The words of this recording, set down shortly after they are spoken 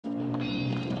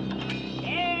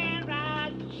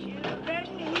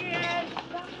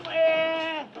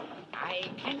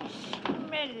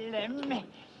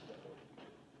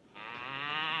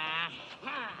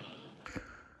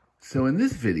So in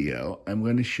this video, I'm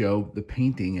going to show the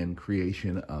painting and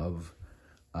creation of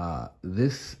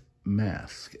this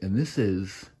mask. And this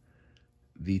is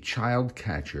the child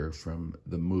catcher from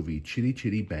the movie Chitty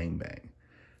Chitty Bang Bang.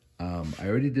 I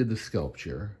already did the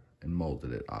sculpture and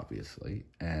molded it, obviously,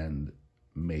 and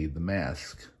made the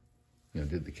mask,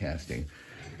 did the casting.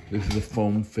 This is a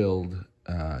foam-filled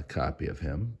copy of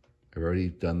him. I've already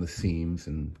done the seams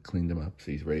and cleaned them up,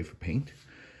 so he's ready for paint.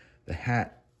 The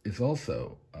hat is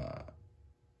also,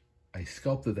 I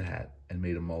sculpted the hat and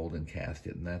made a mold and cast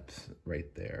it, and that's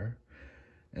right there.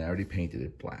 And I already painted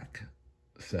it black.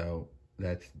 So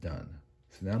that's done.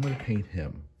 So now I'm going to paint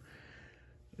him.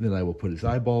 And then I will put his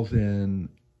eyeballs in,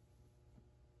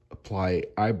 apply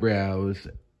eyebrows,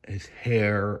 his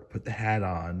hair, put the hat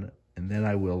on, and then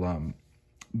I will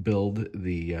build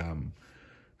the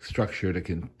structure to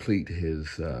complete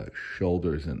his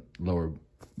shoulders and lower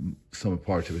some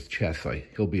parts of his chest, so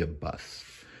he'll be a bust.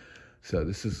 So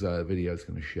this is a video that's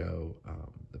going to show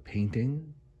the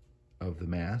painting of the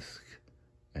mask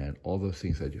and all those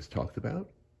things I just talked about.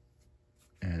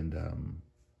 And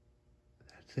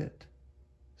that's it.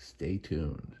 Stay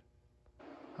tuned.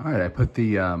 All right, I put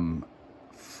the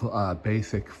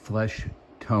basic flesh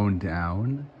tone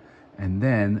down, and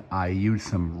then I used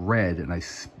some red, and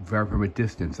from a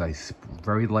distance, I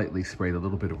very lightly sprayed a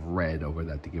little bit of red over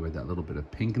that to give it that little bit of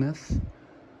pinkness.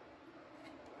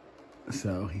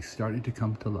 So he's starting to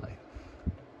come to life.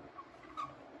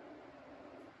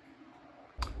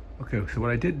 Okay, so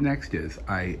what I did next is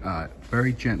I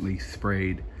very gently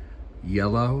sprayed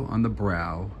yellow on the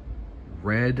brow,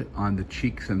 red on the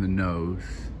cheeks and the nose,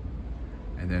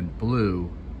 and then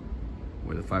blue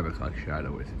where the 5 o'clock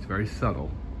shadow is. It's very subtle.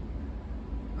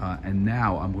 And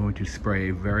now I'm going to spray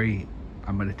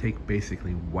I'm going to take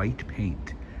basically white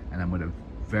paint, and I'm going to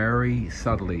very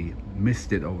subtly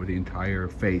mist it over the entire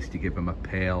face to give him a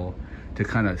pale, to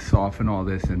kind of soften all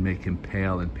this and make him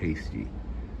pale and pasty.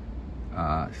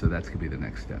 So that's going to be the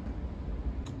next step.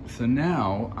 So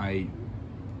now I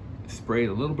sprayed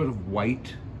a little bit of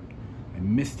white. I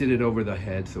misted it over the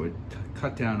head so it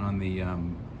cut down on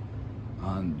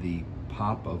the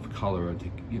pop of color to,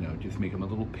 just make him a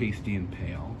little pasty and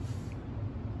pale.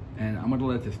 And I'm going to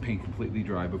let this paint completely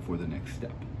dry before the next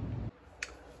step.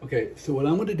 Okay, so what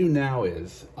I'm going to do now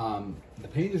is, the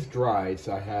paint is dried,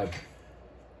 so I have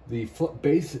the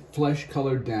base flesh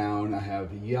color down. I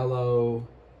have yellow,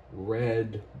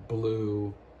 red,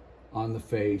 blue on the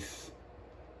face,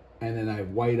 and then I have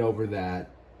white over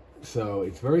that. So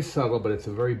it's very subtle, but it's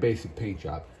a very basic paint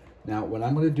job. Now, what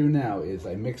I'm going to do now is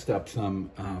I mixed up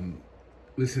some,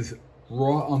 this is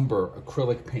raw umber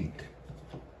acrylic paint,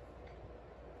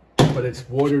 but it's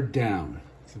watered down.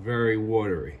 It's very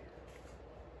watery.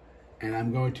 And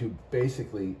I'm going to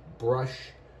basically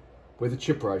brush with a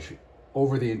chip brush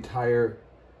over the entire,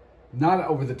 not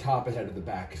over the top and head of the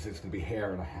back, because it's going to be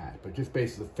hair and a hat, but just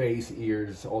basically the face,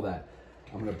 ears, all that.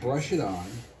 I'm going to brush it on.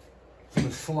 I'm going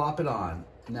to slop it on.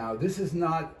 Now, this is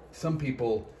not, some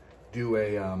people do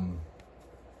a,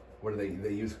 what do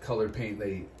they use colored paint.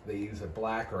 They use a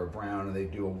black or a brown, and they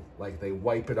do, they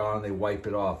wipe it on, they wipe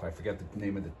it off. I forget the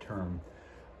name of the term.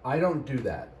 I don't do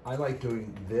that. I like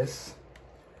doing this.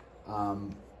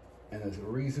 And there's a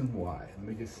reason why. Let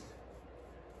me just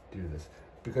do this.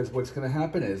 Because what's going to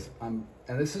happen is, and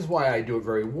this is why I do it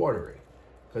very watery,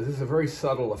 because this is a very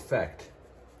subtle effect.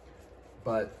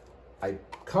 But I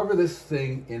cover this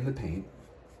thing in the paint,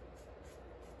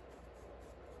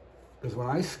 because when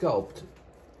I sculpt,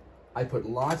 I put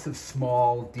lots of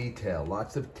small detail,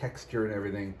 lots of texture and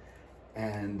everything,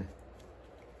 and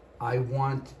I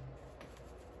want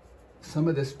some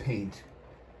of this paint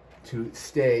to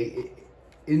stay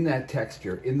in that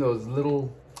texture, in those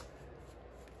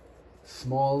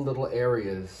small little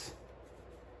areas,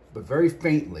 but very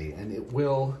faintly, and it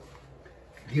will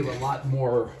give a lot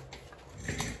more.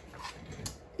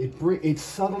 It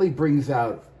subtly brings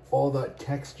out all that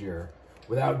texture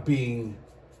without being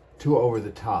too over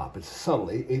the top. It's subtle.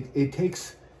 It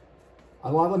takes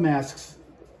a lot of masks.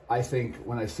 I think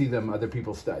when I see them, other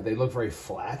people they look very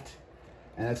flat,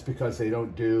 and that's because they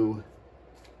don't do,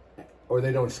 or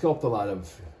they don't sculpt a lot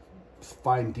of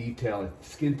fine detail and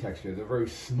skin texture. They're very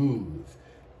smooth,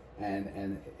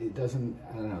 and it doesn't,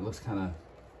 I don't know, it looks kind of,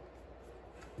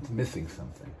 it's missing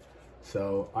something.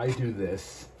 So I do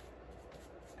this,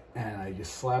 and I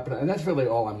just slap it on, and that's really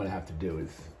all I'm going to have to do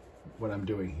is what I'm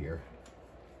doing here.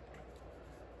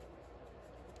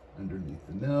 Underneath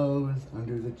the nose,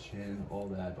 under the chin, all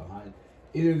that, behind,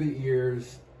 inner the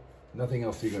ears, nothing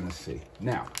else you're going to see.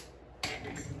 Now,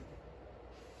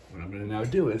 what I'm going to now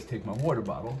do is take my water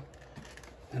bottle,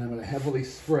 and I'm going to heavily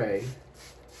spray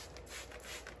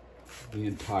the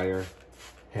entire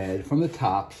head from the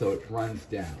top so it runs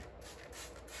down.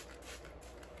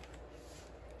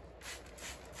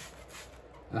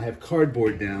 And I have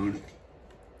cardboard down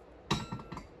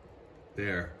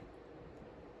there,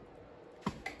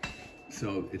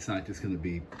 so it's not just going to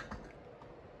be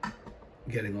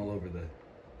getting all over the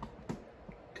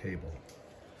table.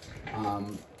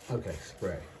 Okay,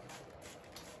 spray.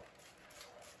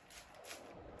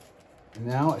 And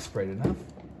now I sprayed enough.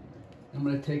 I'm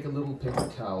going to take a little paper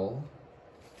towel,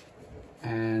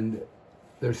 and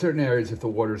there are certain areas, if the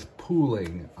water's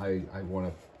pooling, I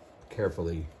want to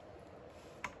carefully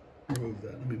remove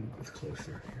that. Let me move this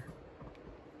closer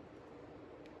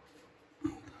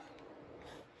here.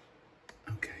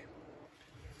 Okay.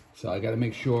 So I got to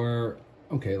make sure,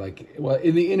 okay, like, well,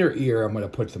 in the inner ear, I'm going to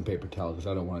put some paper towel because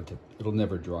I don't want it to, it'll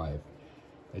never dry if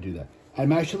I do that.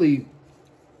 I'm actually,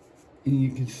 and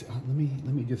you can see, let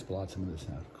me just blot some of this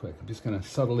out quick. I'm just going to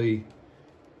subtly,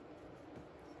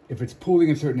 if it's pooling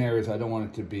in certain areas, I don't want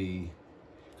it to be,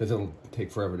 because it'll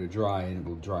take forever to dry and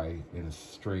it'll dry in a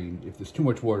stream. If there's too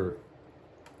much water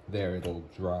there, it'll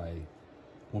dry,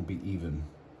 won't be even.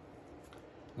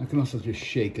 I can also just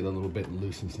shake it a little bit and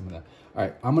loosen some of that. All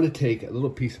right, I'm going to take a little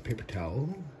piece of paper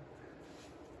towel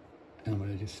and I'm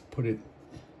going to just put it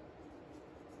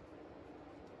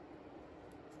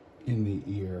in the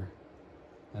ear,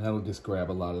 and that'll just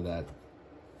grab a lot of that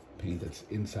paint that's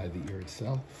inside the ear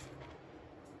itself.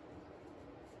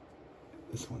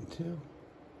 This one too.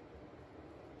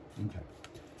 Okay.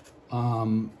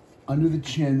 Under the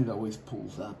chin, it always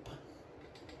pulls up.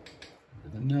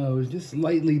 Under the nose, just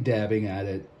lightly dabbing at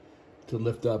it to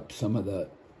lift up some of the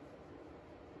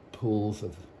pools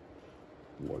of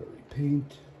watery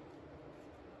paint.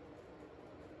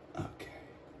 Okay.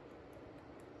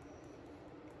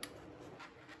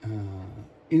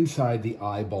 Inside the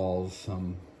eyeballs,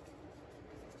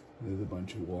 there's a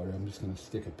bunch of water. I'm just going to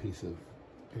stick a piece of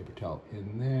paper towel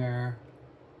in there.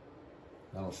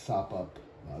 That'll sop up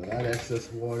a lot of that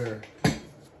excess water.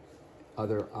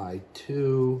 Other eye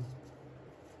too.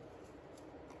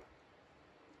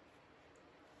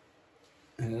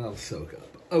 And it'll soak up.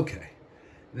 Okay.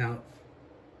 Now,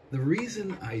 the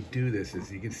reason I do this is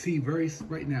you can see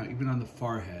right now, even on the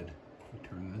forehead, let me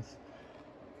turn this.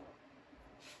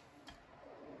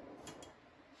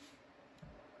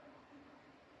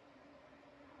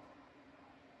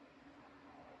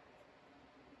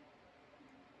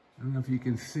 I don't know if you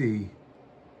can see,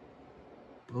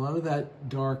 but a lot of that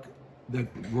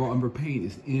raw umber paint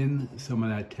is in some of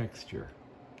that texture.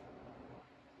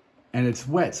 And it's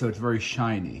wet, so it's very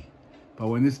shiny. But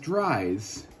when this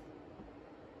dries,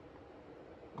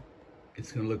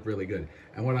 it's gonna look really good.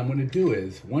 And what I'm gonna do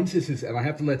is, once this is, and I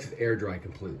have to let this air dry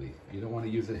completely. You don't wanna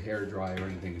use a hair dryer or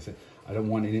anything. I don't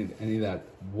want any of that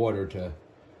water to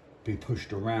be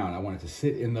pushed around. I want it to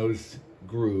sit in those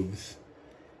grooves,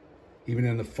 even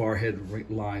in the forehead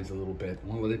lines a little bit. I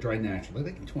want to let it dry naturally,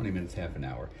 like 20 minutes, half an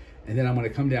hour. And then I'm going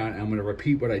to come down and I'm going to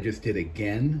repeat what I just did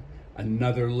again,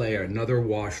 another layer, another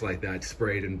wash like that,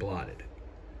 sprayed and blotted.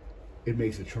 It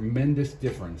makes a tremendous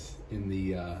difference in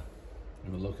the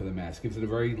look of the mask. Gives it a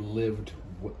very lived,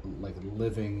 like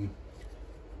living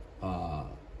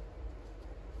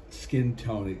skin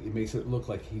tone. It makes it look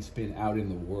like he's been out in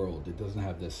the world. It doesn't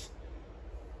have this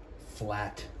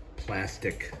flat,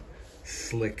 plastic,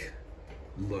 slick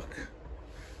look.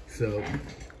 So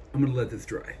I'm gonna let this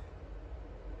dry.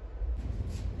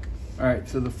 All right,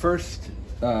 so the first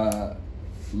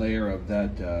layer of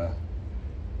that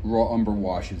raw umber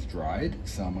wash is dried,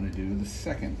 so I'm gonna do the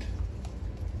second.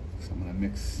 So I'm gonna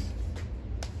mix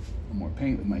some more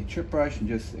paint with my chip brush and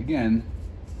just, again,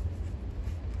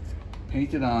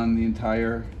 paint it on the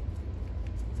entire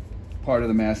part of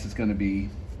the mask that's gonna be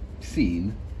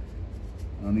seen.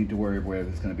 I don't need to worry whether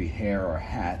there's gonna be hair or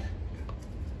hat.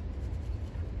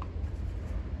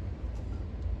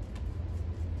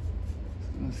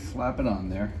 Slap it on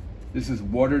there. This is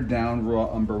watered down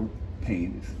raw umber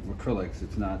paint. It's acrylics.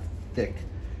 It's not thick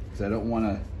because I don't want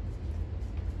to,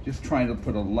 just trying to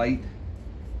put a light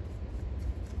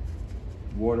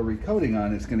watery coating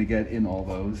on. It's going to get in all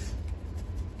those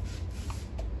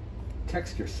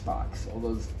texture spots, all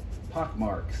those pock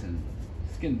marks and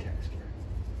skin texture.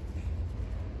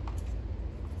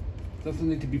 Doesn't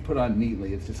need to be put on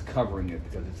neatly. It's just covering it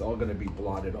because it's all going to be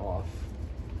blotted off.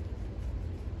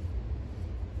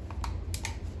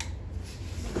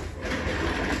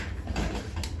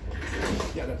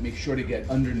 Gotta make sure to get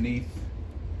underneath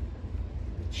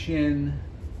the chin,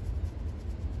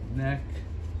 neck.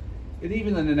 And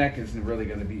even in the neck isn't really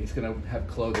gonna be, it's gonna have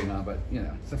clothing on, but you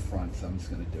know, it's the front, so I'm just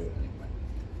gonna do it anyway.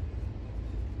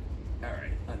 All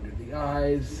right, under the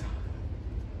eyes.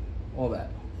 all that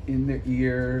in their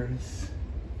ears.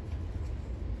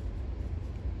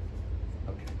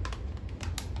 Okay.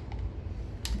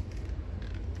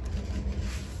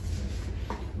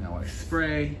 Now I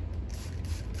spray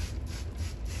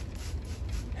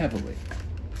heavily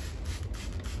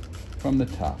from the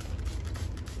top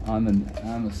on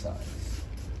the sides,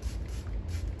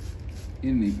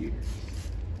 in the ears.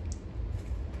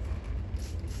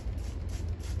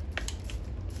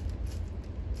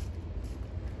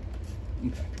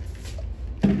 Okay.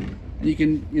 And you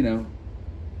can, you know,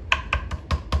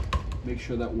 make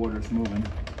sure that water's moving.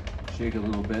 Shake it a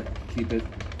little bit, keep it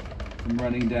from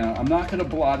running down. I'm not gonna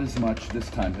blot as much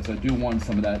this time because I do want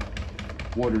some of that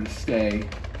water to stay.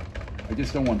 I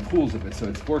just don't want pools of it, so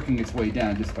it's working its way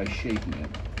down just by shaking it.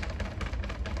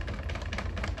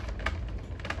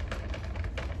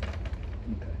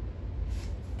 Okay.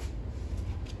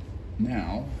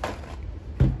 Now,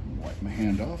 wipe my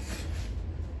hand off,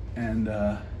 and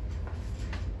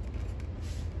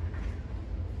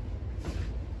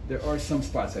there are some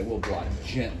spots I will blot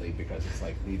gently because it's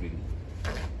like leaving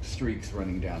streaks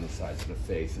running down the sides of the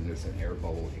face, and there's an air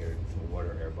bubble here. It's a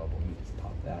water air bubble. Let me just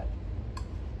pop that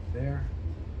there.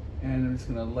 And I'm just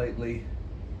gonna lightly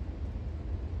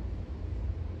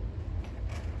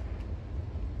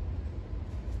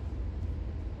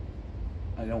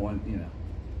I don't want, you know.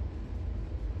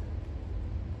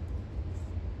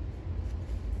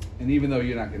 And even though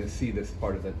you're not gonna see this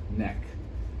part of the neck,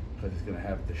 because it's gonna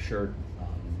have the shirt,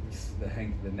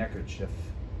 the neckerchief.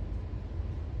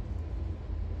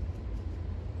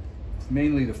 It's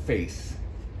mainly the face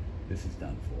this is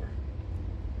done for.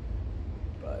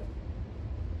 But,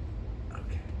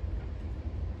 okay.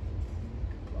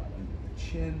 Blot under the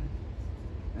chin,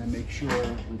 and make sure,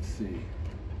 let's see.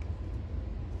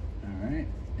 All right,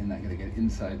 and I'm gonna get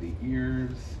inside the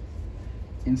ears,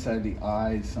 inside the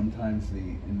eyes. Sometimes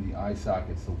in the eye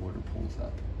sockets, the water pulls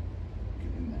up.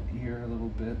 Get in that ear a little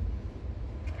bit.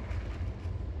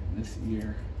 This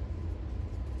ear.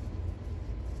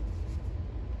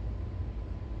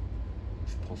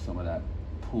 Just pull some of that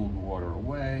pooled water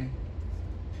away.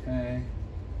 Okay.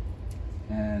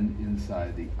 And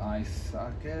inside the eye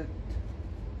socket,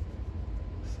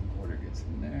 some water gets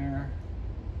in there.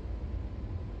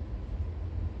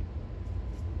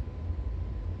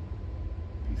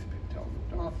 Piece of pigtail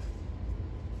ripped off.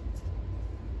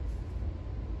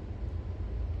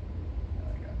 And I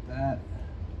got that.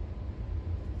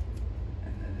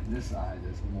 And then in this eye,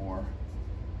 there's more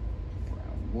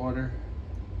brown water.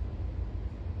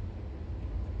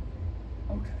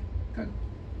 Okay, good.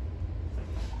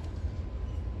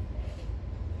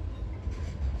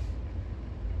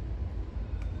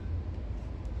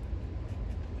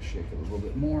 Shake it a little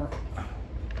bit more. And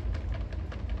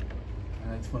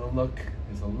I just want to look,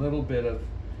 there's a little bit of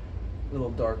little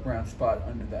dark brown spot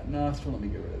under that nostril. Let me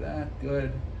get rid of that.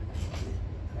 Good.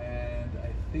 And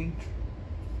I think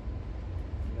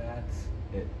that's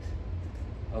it.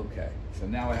 Okay, so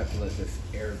now I have to let this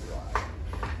air dry.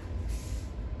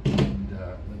 And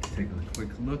let's take a quick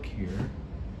look here.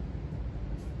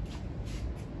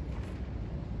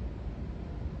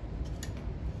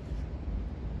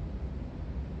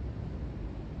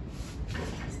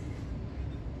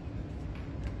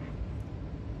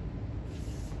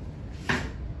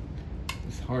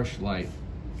 This harsh light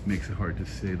makes it hard to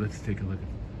see. Let's take a look.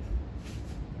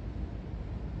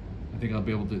 I think I'll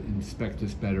be able to inspect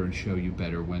this better and show you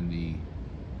better when the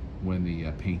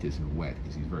paint isn't wet,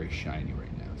 because he's very shiny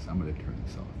right now. So I'm going to turn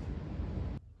this off.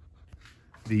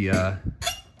 The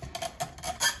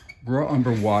raw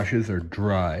umber washes are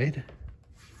dried.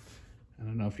 I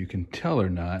don't know if you can tell or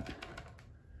not.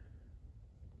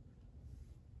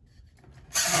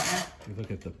 If you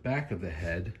look at the back of the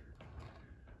head,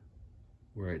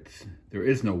 where there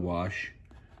is no wash,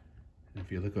 and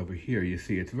if you look over here, you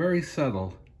see it's very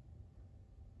subtle.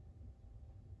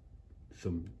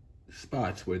 Some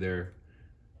spots where the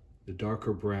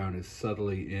darker brown is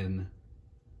subtly in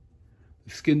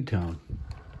the skin tone.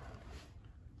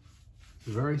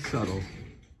 It's very subtle.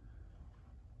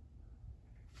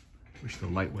 Wish the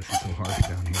light wasn't so harsh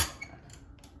down here.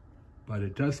 But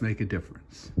it does make a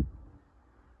difference.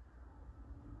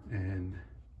 And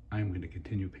I'm going to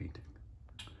continue painting.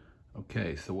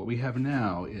 Okay, so what we have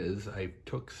now is I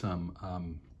took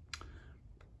some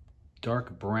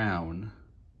dark brown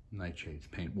nightshades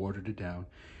paint, watered it down,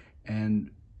 and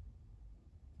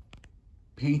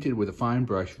painted with a fine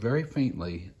brush very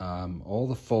faintly all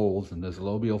the folds, and there's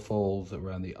lobial folds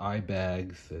around the eye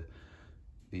bags,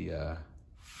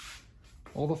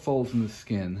 all the folds in the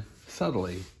skin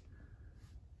subtly.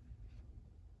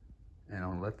 And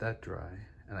I'll let that dry.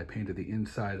 and I painted the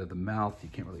inside of the mouth. You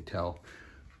can't really tell.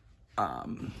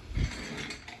 The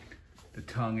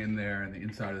tongue in there, and the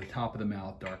inside of the top of the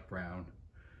mouth, dark brown,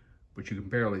 which you can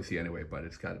barely see anyway, but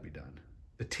it's got to be done.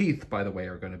 The teeth, by the way,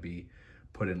 are going to be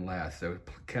put in last. So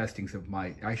castings of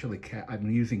my, I'm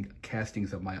using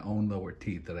castings of my own lower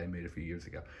teeth that I made a few years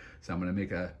ago. So I'm going to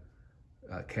make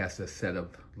cast a set of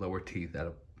lower teeth out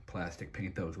of plastic,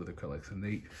 paint those with acrylics.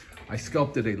 And I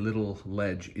sculpted a little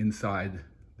ledge inside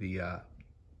the,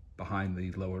 behind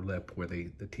the lower lip where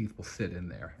the teeth will sit in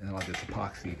there. And then I'll just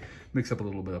epoxy, mix up a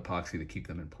little bit of epoxy to keep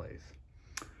them in place.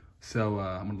 So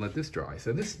I'm gonna let this dry.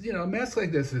 So this, a mask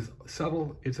like this is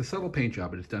subtle. It's a subtle paint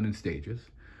job, but it's done in stages.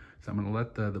 So I'm gonna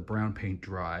let the brown paint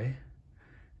dry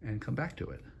and come back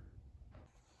to it.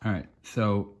 All right,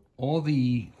 so all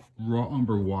the raw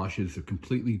umber washes are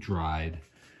completely dried.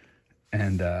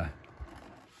 And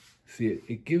see,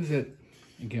 it gives it,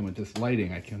 again, with this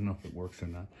lighting, I don't know if it works or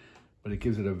not, but it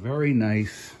gives it a very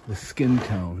nice, the skin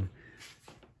tone,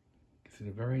 gives it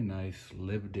a very nice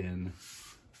lived-in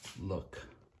look.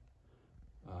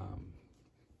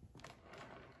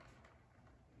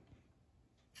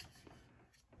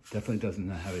 Definitely doesn't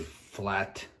have a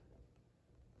flat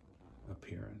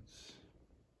appearance.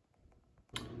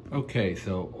 Okay,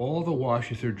 so all the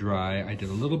washes are dry. I did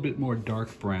a little bit more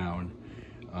dark brown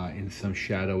in some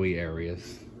shadowy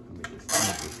areas. Let me just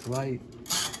move this light.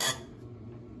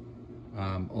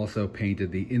 Also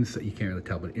painted the inside, you can't really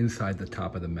tell, but inside the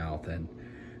top of the mouth and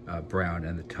brown,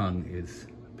 and the tongue is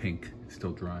pink,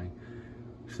 still drying.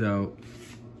 So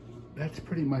that's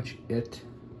pretty much it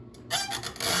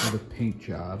for the paint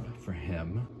job for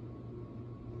him.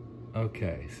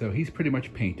 Okay, so he's pretty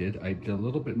much painted. I did a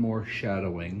little bit more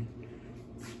shadowing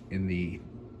in the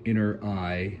inner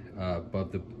eye,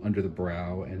 under the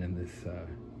brow, and in this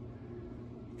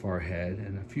forehead,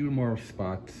 and a few more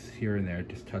spots here and there,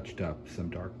 just touched up some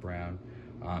dark brown.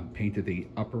 Painted the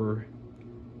upper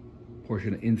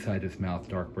portion inside his mouth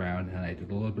dark brown, and I did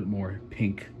a little bit more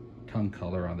pink tongue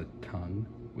color on the tongue,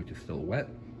 which is still wet.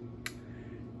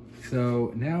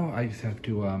 So now I just have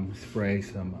to spray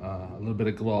some a little bit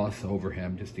of gloss over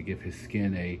him just to give his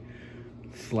skin a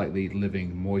slightly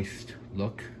living, moist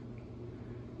look.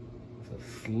 So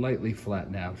slightly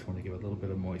flat now, just want to give it a little bit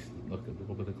of moist look, a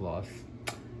little bit of gloss.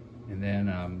 And then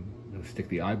I'm gonna stick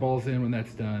the eyeballs in when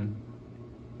that's done.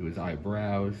 Do his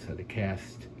eyebrows, had to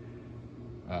cast.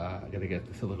 I gotta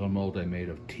get the silicone mold I made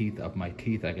of my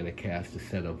teeth. I gotta cast a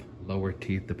set of lower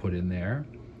teeth to put in there.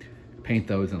 Paint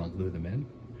those and I'll glue them in.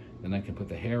 Then I can put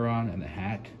the hair on and the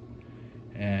hat.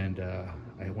 And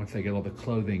once I get all the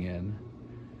clothing in,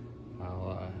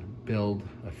 I'll build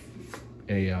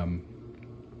a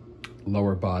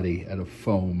lower body out of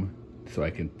foam so I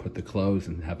can put the clothes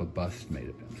and have a bust made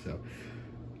of him. So,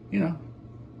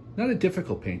 not a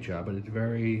difficult paint job, but it's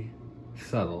very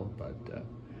subtle, but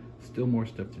still more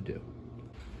stuff to do.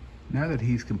 Now that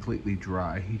he's completely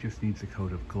dry, he just needs a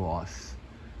coat of gloss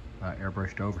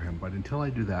airbrushed over him. But until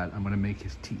I do that, I'm gonna make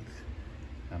his teeth.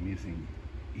 I'm using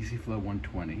Easy Flow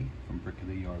 120 from Brick of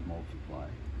the Yard Mold Supply.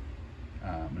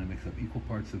 I'm gonna mix up equal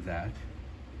parts of that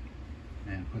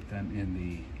and put them in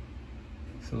the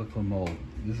silicone mold.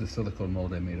 This is a silicone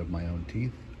mold I made of my own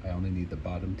teeth. I only need the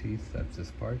bottom teeth, that's this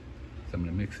part. So I'm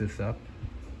gonna mix this up,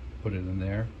 put it in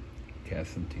there,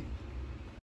 cast some teeth.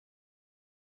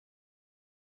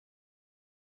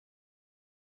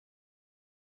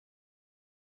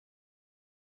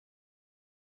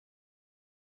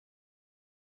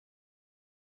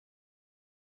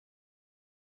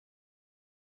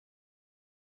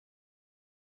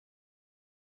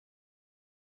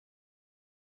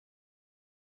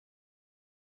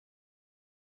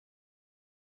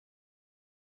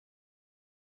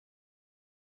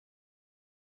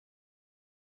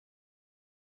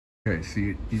 Okay, so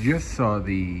you just saw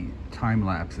the time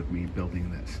lapse of me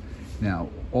building this. Now,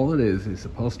 all it is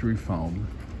upholstery foam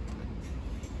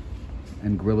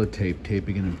and Gorilla Tape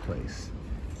taping it in place.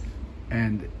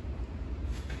 And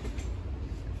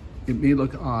it may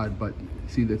look odd, but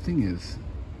see, the thing is,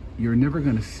 you're never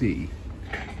gonna see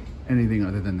anything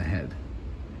other than the head.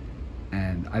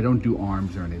 And I don't do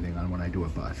arms or anything on when I do a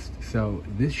bust. So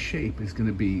this shape is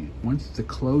gonna be, once the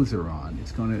clothes are on,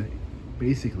 it's gonna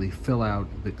basically fill out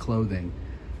the clothing,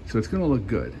 so it's going to look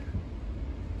good.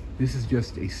 This is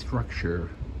just a structure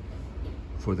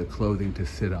for the clothing to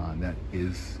sit on that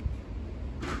is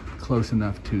close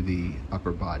enough to the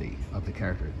upper body of the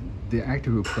character. The actor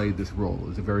who played this role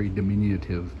is a very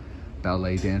diminutive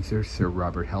ballet dancer, Sir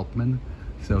Robert Helpman.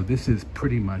 So this is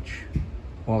pretty much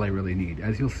all I really need.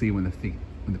 As you'll see when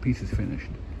the piece is finished,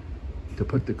 to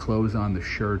put the clothes on, the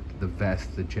shirt, the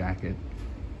vest, the jacket,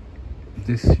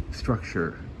 this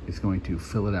structure is going to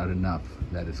fill it out enough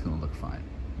that it's going to look fine.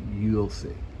 You'll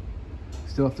see.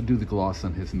 Still have to do the gloss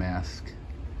on his mask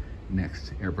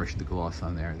next, airbrush the gloss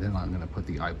on there. Then I'm going to put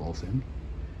the eyeballs in.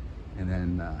 And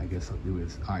then I guess I'll do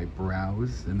his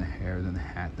eyebrows, then the hair, then the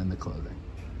hat, then the clothing.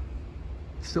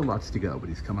 Still lots to go, but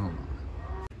he's coming along.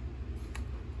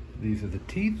 These are the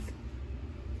teeth.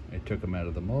 I took them out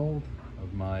of the mold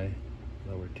of my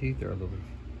lower teeth. They're a little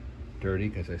dirty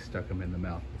because I stuck them in the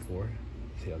mouth before.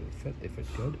 See how they fit? They fit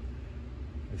good.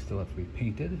 They still have to be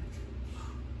painted,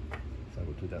 so I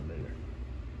will do that later.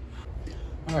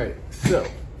 All right, so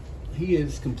he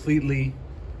is completely,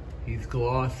 he's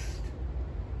glossed,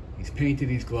 he's painted,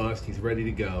 he's glossed, he's ready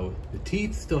to go. The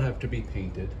teeth still have to be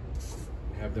painted.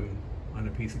 I have them on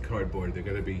a piece of cardboard. They're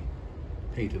gonna be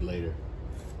painted later.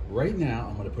 Right now,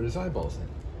 I'm gonna put his eyeballs in.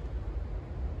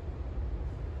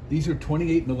 These are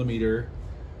 28mm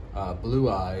blue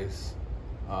eyes.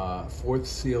 Fourth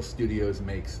Seal Studios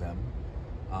makes them.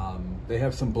 They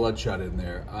have some bloodshot in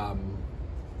there.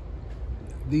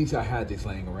 These, I had these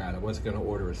laying around. I wasn't gonna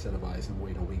order a set of eyes and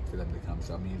wait a week for them to come,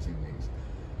 so I'm using these.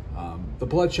 The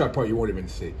bloodshot part you won't even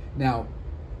see. Now,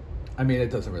 I mean,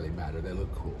 it doesn't really matter. They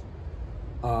look cool.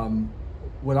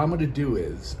 What I'm gonna do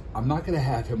is, I'm not gonna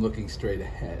have him looking straight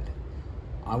ahead.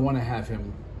 I wanna have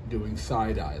him doing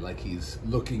side eye, like he's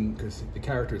looking, because the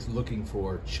character is looking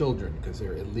for children, because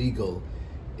they're illegal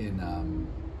in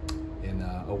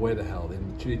where the hell,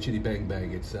 in Chitty Chitty Bang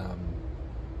Bang, it's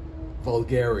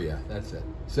Bulgaria, that's it.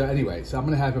 So anyway, so I'm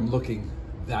gonna have him looking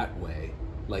that way,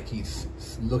 like he's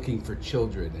looking for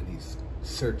children and he's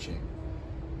searching,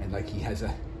 and like he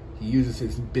uses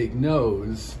his big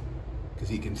nose because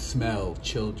he can smell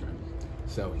children.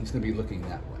 So he's gonna be looking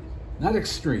that way. Not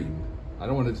extreme. I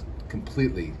don't want it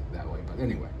completely that way, but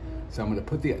anyway. So I'm gonna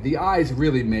put the eyes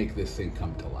really make this thing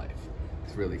come to life.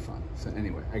 It's really fun. So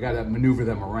anyway, I gotta maneuver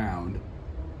them around.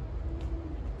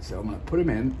 So I'm gonna put them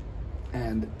in,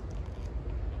 and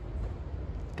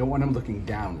don't want them looking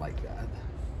down like that.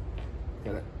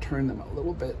 Gotta turn them a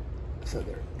little bit so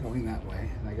they're going that way,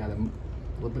 and I got them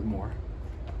a little bit more.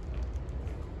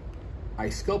 I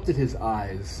sculpted his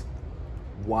eyes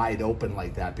wide open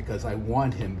like that because I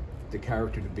want the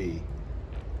character to be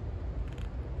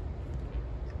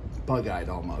bug-eyed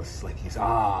almost, like he's,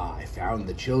 I found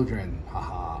the children,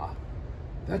 haha.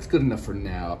 That's good enough for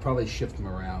now. I'll probably shift them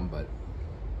around, but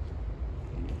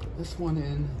put this one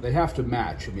in. They have to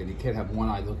match. I mean, you can't have one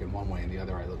eye looking one way and the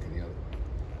other eye looking the other.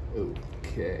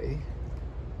 Okay.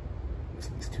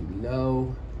 This one's too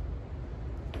low.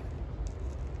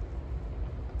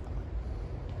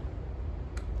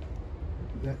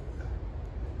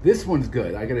 This one's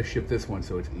good. I gotta shift this one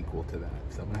so it's equal to that.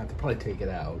 So I'm gonna have to probably take it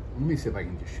out. Let me see if I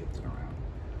can just shift it around.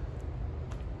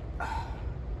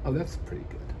 Oh, that's pretty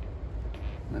good.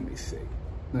 Let me see.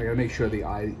 I gotta make sure the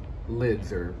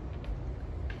eyelids are,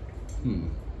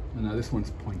 no, this one's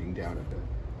pointing down a bit.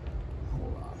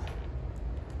 Hold on.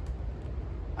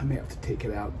 I may have to take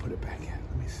it out and put it back in.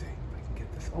 Let me see if I can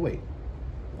get this. Oh, wait.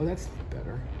 Oh, that's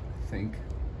better, I think.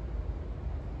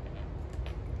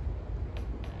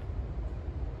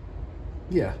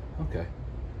 Yeah, okay.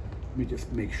 Let me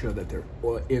just make sure that they're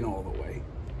in all the way.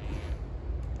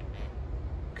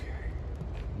 Okay.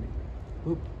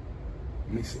 Let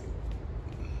me see.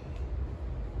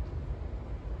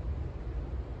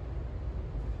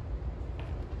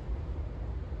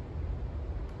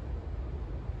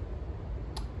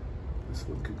 This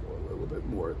one could go a little bit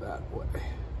more that way.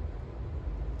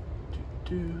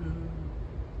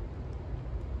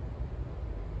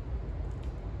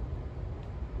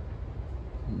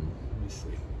 Let me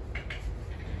see.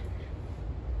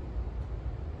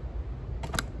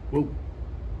 Whoa.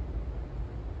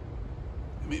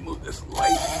 Let me move this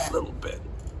light a little bit.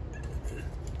 Let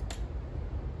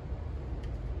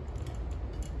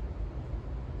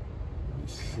me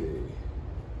see.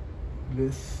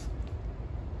 This.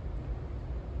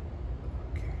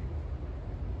 Okay.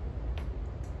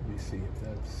 Let me see if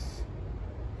that's.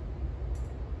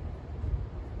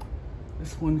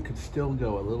 This one could still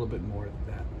go a little bit more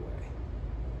that way.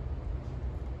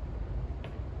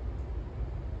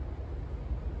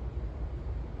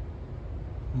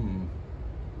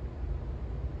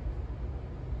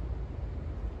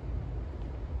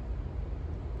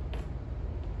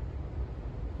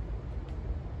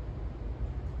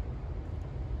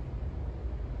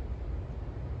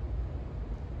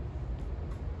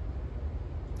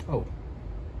 Oh.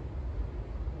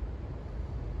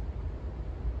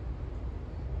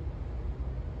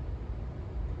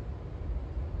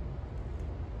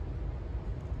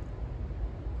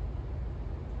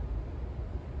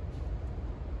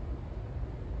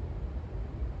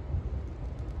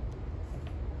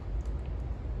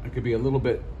 could be a little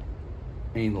bit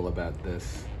anal about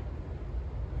this.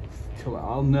 Till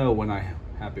I'll know when I'm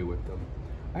happy with them.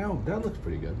 Oh, that looks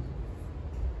pretty good.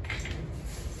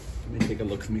 Let me take a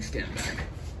look. Let me stand back.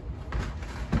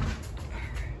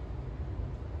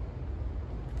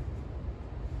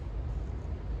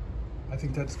 I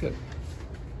think that's good.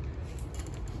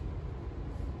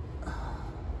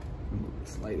 Move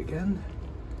this light again.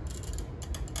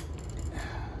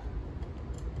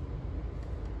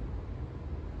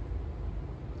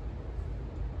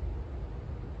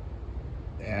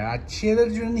 There are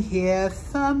children here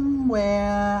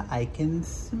somewhere. I can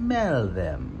smell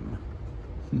them.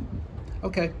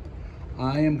 Okay,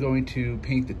 I am going to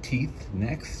paint the teeth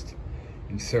next,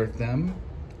 insert them.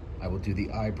 I will do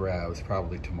the eyebrows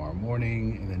probably tomorrow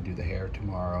morning, and then do the hair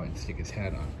tomorrow and stick his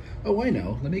hat on. Oh, I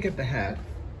know, let me get the hat.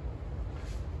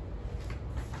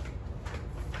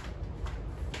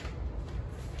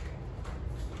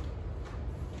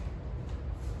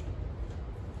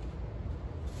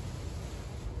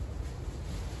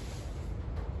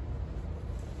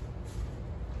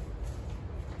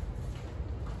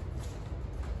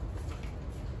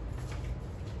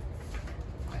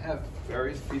 I have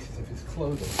various pieces of his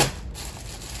clothing.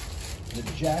 The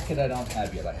jacket I don't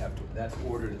have yet. I have to, that's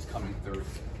ordered, it's coming Thursday.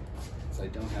 So I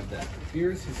don't have that.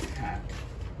 Here's his hat.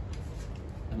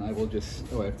 And I will just,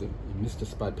 oh, I missed a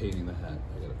spot painting the hat.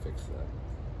 I gotta fix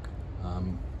that.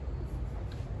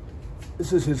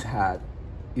 This is his hat,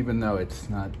 even though it's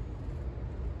not,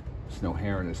 there's no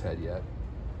hair in his head yet.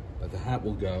 But the hat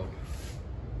will go,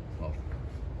 well,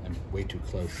 I'm way too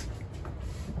close.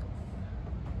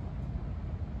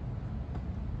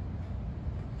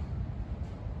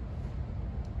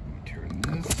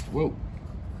 Whoa.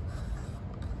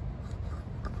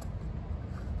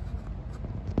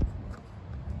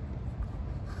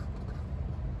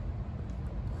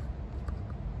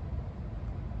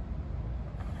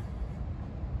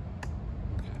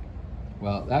 Okay.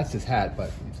 Well, that's his hat, but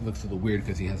it looks a little weird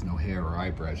because he has no hair or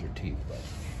eyebrows or teeth, but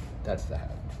that's the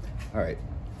hat. All right,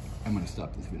 I'm gonna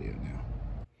stop this video now.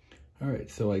 All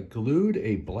right, so I glued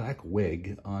a black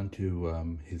wig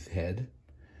onto his head,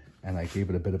 and I gave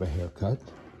it a bit of a haircut.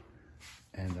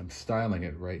 And I'm styling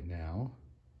it right now.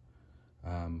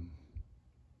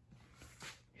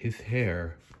 His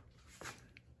hair,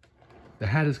 the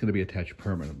hat is going to be attached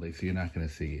permanently, so you're not going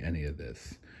to see any of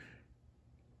this.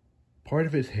 Part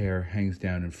of his hair hangs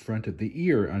down in front of the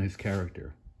ear on his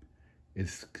character.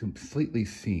 It's completely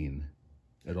seen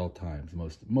at all times,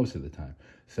 most of the time.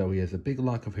 So he has a big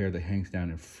lock of hair that hangs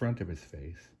down in front of his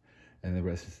face, and the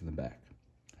rest is in the back.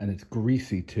 And it's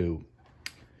greasy too.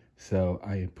 So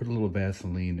I put a little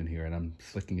Vaseline in here and I'm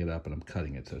slicking it up and I'm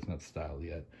cutting it, so it's not styled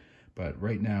yet. But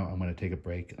right now I'm gonna take a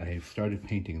break. I have started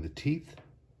painting the teeth.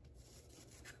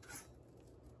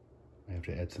 I have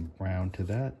to add some brown to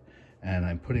that. And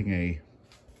I'm putting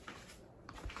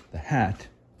the hat,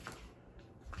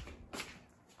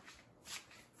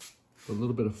 a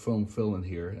little bit of foam fill in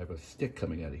here. I have a stick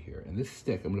coming out of here. And this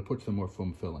stick, I'm gonna put some more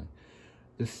foam fill in.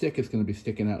 This stick is gonna be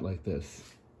sticking out like this.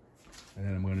 And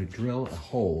then I'm going to drill a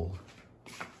hole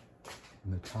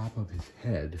in the top of his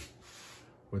head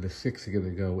where the sticks are going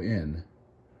to go in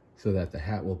so that the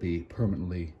hat will be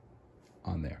permanently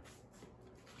on there.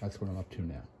 That's what I'm up to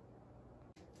now.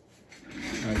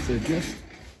 All right, so just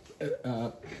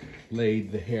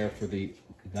laid the hair for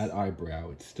that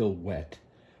eyebrow. It's still wet.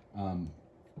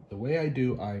 The way I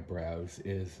do eyebrows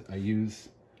is I use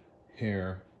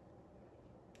hair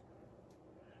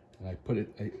and I put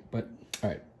it, all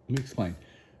right. Let me explain.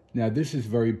 Now this is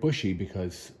very bushy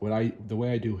because the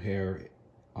way I do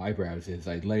eyebrows is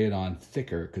I lay it on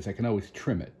thicker because I can always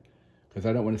trim it because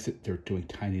I don't want to sit there doing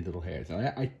tiny little hairs. And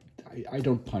I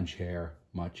don't punch hair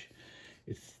much.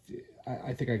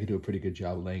 I think I could do a pretty good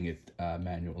job laying it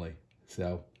manually.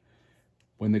 So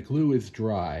when the glue is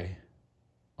dry,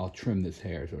 I'll trim this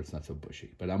hair so it's not so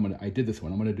bushy. But I did this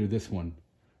one. I'm gonna do this one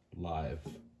live.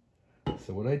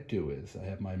 So what I do is I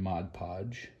have my Mod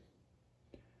Podge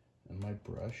and my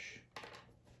brush,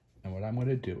 and what I'm going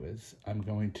to do is I'm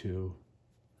going to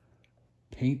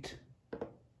paint a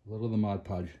little of the Mod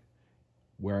Podge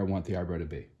where I want the eyebrow to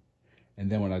be,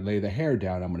 and then when I lay the hair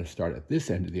down, I'm going to start at this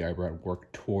end of the eyebrow and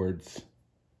work towards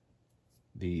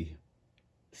the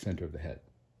center of the head.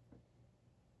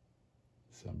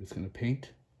 So I'm just going to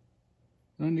paint.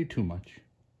 I don't need too much.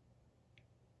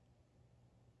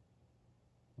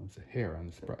 There's a hair on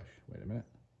this brush. Wait a minute.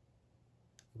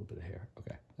 A little bit of hair.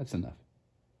 Okay, that's enough.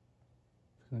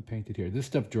 I'm gonna paint it here. This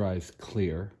stuff dries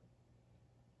clear.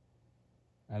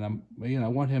 And I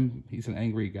want him, he's an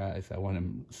angry guy, so I want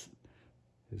him,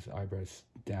 his eyebrows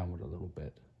downward a little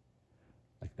bit.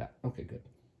 Like that. Okay, good.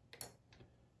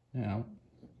 Now,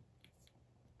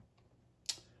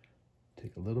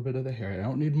 take a little bit of the hair. I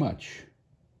don't need much.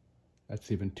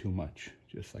 That's even too much.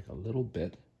 Just like a little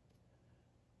bit.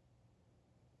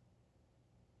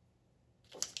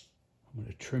 I'm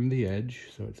going to trim the edge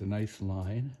so it's a nice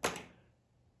line.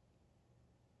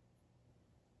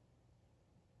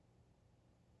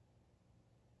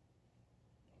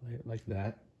 Lay it like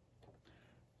that.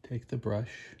 Take the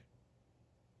brush.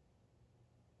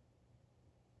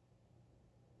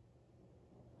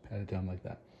 Pat it down like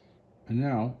that. And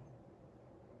now,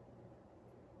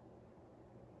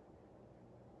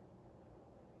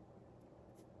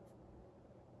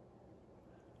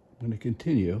 I'm going to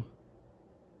continue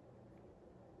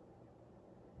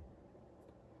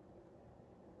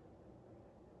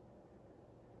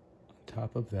on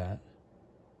top of that.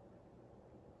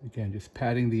 Again, just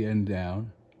patting the end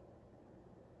down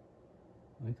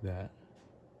like that.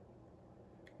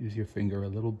 Use your finger a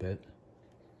little bit.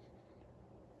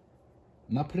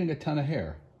 I'm not putting a ton of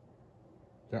hair.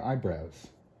 They're eyebrows.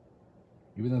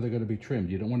 Even though they're going to be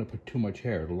trimmed, you don't want to put too much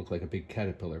hair. It'll look like a big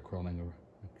caterpillar crawling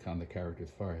on the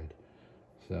character's forehead.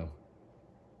 So,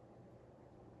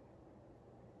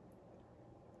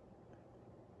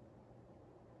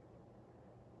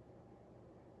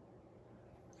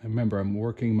 remember, I'm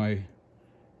working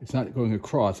it's not going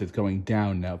across, it's going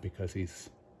down now because he's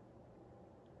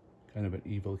kind of an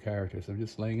evil character. So I'm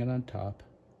just laying it on top,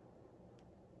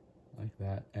 like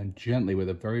that, and gently with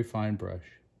a very fine brush.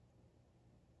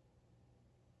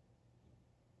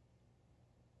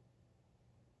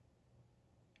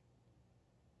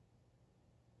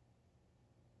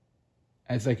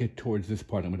 As I get towards this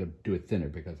part, I'm going to do it thinner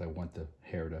because I want the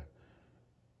hair to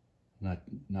not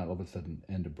all of a sudden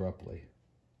end abruptly.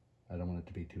 I don't want it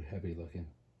to be too heavy looking.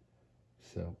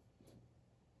 So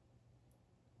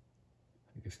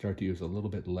I can start to use a little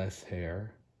bit less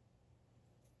hair.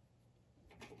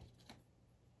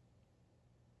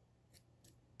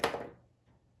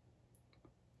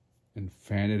 And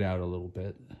fan it out a little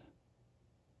bit,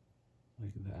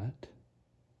 like that.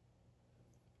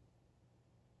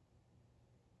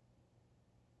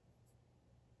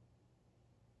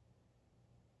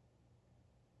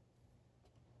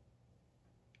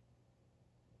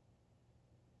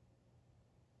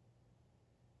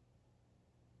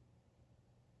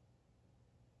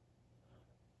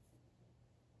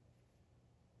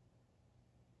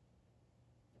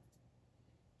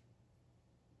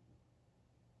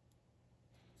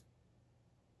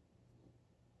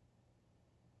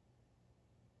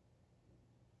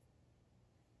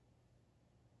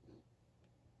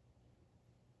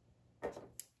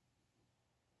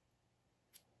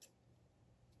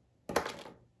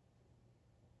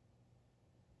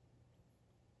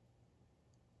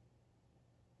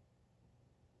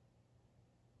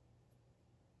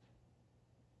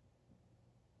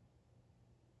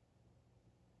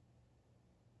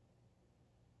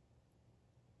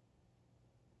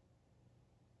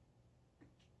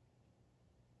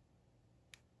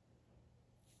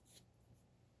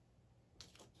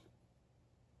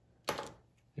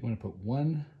 I'm going to put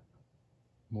one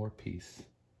more piece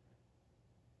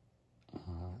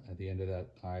at the end of that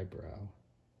eyebrow,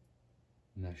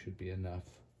 and that should be enough.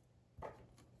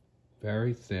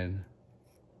 Very thin.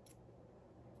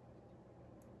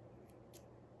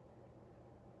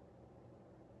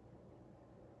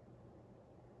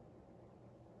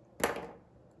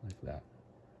 Like that.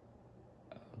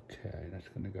 Okay, that's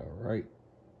going to go right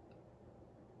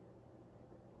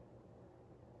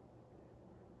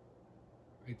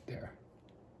there.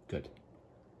 Good.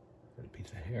 Got a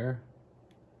piece of hair.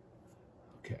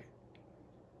 Okay.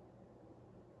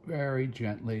 Very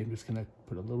gently, I'm just going to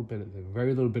put a little bit of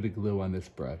very little bit of glue on this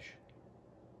brush.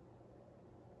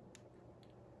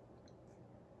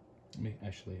 I need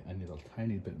a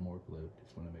tiny bit more glue.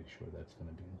 Just want to make sure that's going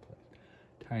to be in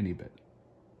place. Tiny bit.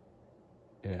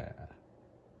 Yeah.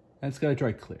 And it's got to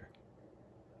dry clear.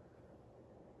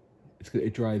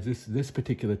 It dries, this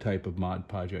particular type of Mod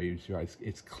Podge I use dries,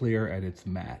 it's clear and it's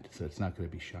matte, so it's not going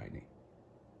to be shiny.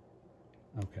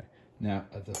 Okay, now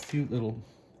the few little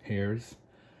hairs,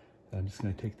 I'm just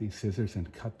going to take these scissors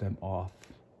and cut them off.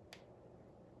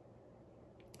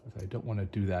 Because I don't want to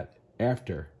do that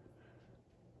after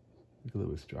the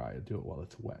glue is dry. I'll do it while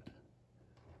it's wet.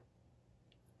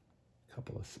 A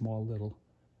couple of small little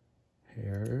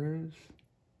hairs.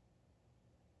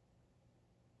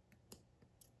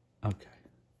 Okay.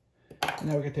 And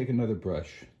now we're going to take another brush,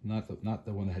 not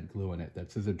the one that had glue in it.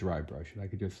 This is a dry brush, and I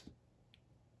could just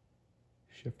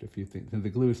shift a few things. If the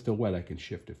glue is still wet, I can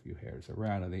shift a few hairs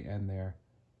around on the end there.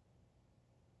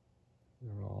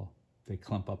 They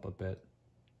clump up a bit.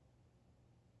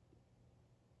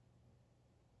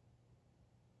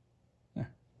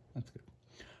 That's good.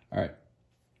 All right.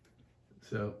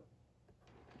 So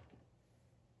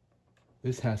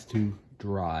this has to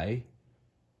dry,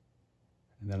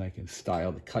 and then I can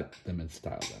cut them and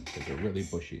style them because they're really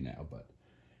bushy now, but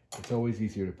it's always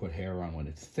easier to put hair on when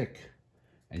it's thick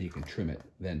and you can trim it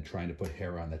than trying to put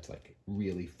hair on that's like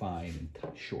really fine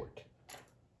and short.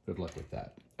 Good luck with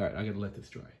that. All right, I'm gonna let this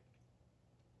dry.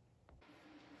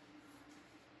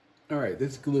 All right,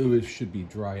 this glue should be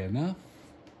dry enough.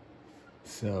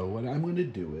 So what I'm gonna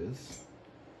do is,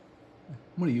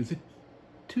 I'm gonna use a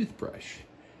toothbrush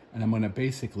and I'm gonna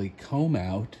basically comb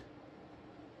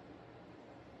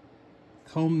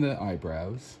the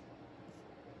eyebrows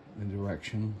the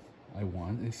direction I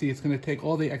want. And see, it's gonna take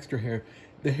all the extra hair,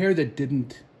 the hair that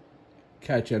didn't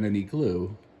catch on any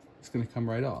glue, it's gonna come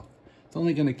right off. It's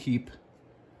only gonna keep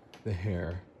the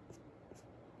hair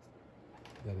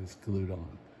that is glued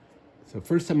on. So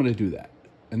first I'm gonna do that.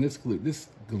 And this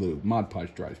glue, Mod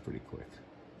Podge dries pretty quick.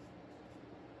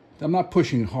 I'm not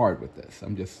pushing hard with this.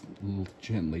 I'm just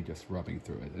gently just rubbing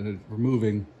through it and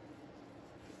removing,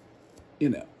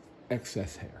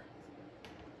 excess hair.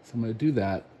 So I'm gonna do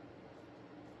that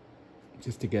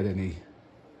just to get any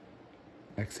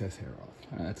excess hair off.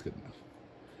 All right, that's good enough.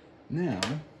 Now,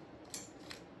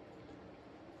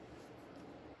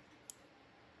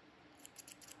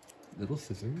 little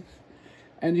scissors.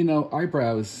 And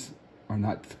eyebrows are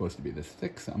not supposed to be this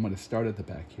thick, so I'm gonna start at the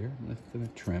back here. I'm just gonna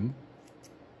trim.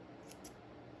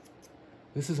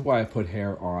 This is why I put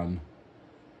hair on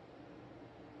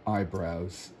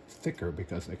eyebrows thicker,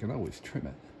 because I can always trim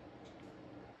it.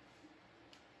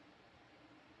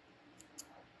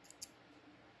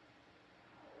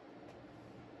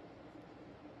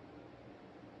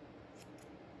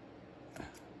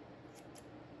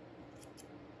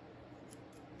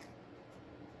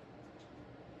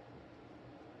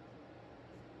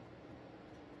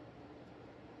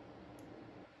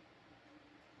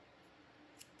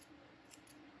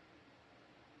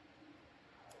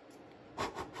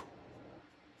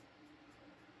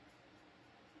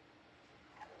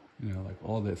 Like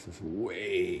all this is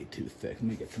way too thick. Let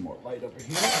me get some more light over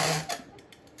here.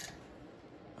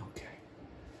 Okay.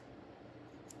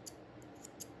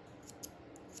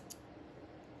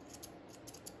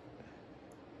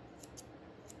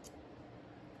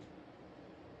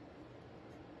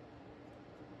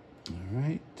 All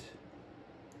right.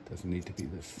 Doesn't need to be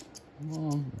this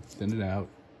long. Let's thin it out.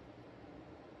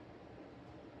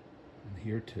 And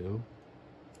here too.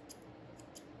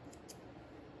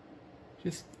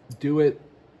 Just do it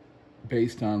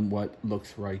based on what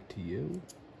looks right to you.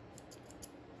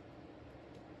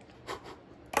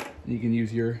 You can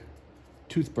use your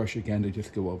toothbrush again to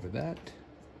just go over that.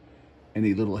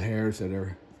 Any little hairs that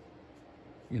are,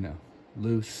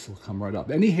 loose will come right up.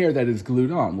 Any hair that is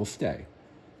glued on will stay.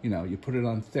 You put it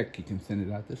on thick, you can thin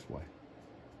it out this way.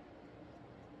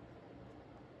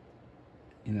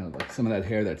 Like some of that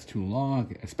hair that's too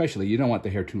long, especially you don't want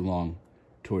the hair too long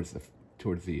towards the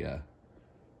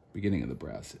beginning of the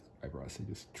eyebrows. So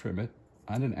just trim it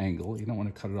on an angle. You don't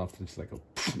want to cut it off just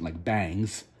like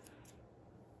bangs.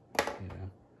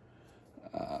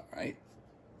 All right.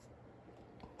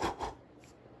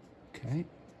 Okay.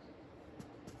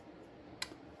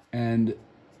 And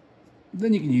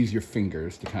then you can use your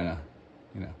fingers to kind of,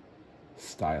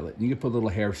 style it. And you can put a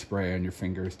little hairspray on your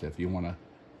fingers if you want a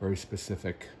very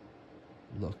specific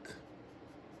look.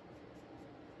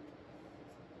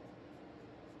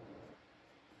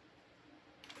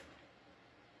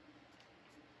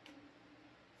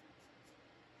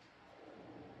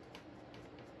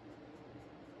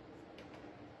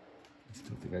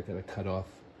 I think I gotta cut off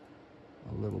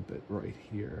a little bit right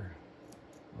here.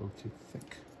 A little too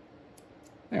thick.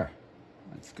 There,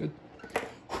 that's good.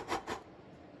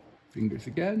 Fingers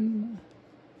again.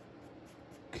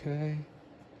 Okay.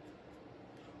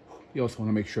 You also want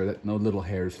to make sure that no little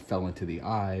hairs fell into the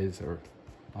eyes or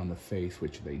on the face,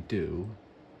 which they do.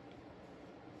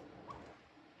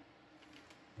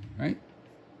 All right.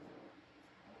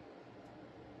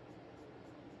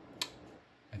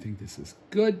 I think this is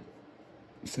good.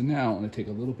 So now I'm going to take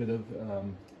a little bit of,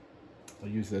 I'll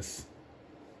use this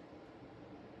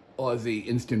Aussie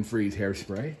Instant Freeze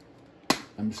hairspray.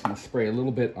 I'm just going to spray a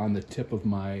little bit on the tip of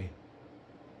my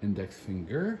index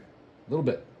finger. A little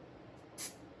bit.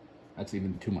 That's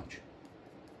even too much.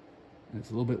 And it's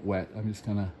a little bit wet. I'm just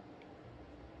going to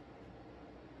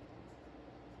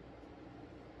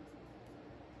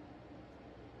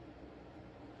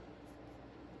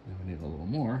now I need a little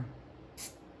more.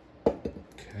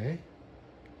 Okay.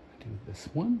 Do this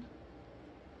one.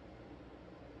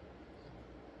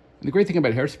 And the great thing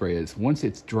about hairspray is once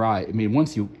it's dry, I mean,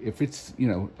 if it's,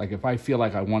 like if I feel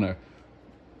like I want to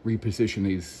reposition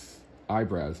these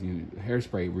eyebrows,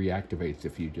 hairspray reactivates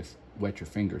if you just wet your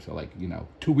finger. So like,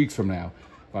 2 weeks from now,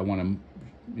 if I want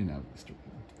to,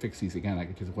 fix these again, I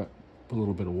could just put a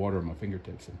little bit of water on my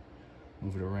fingertips and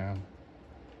move it around.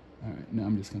 All right, now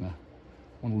I'm just want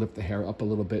to lift the hair up a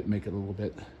little bit, make it a little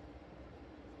bit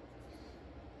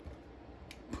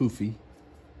poofy.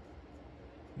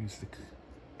 Use the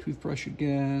toothbrush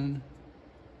again.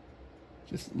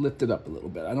 Just lift it up a little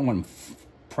bit. I don't want them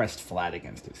pressed flat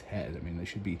against his head. I mean, they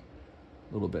should be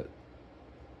a little bit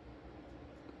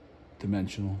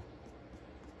dimensional.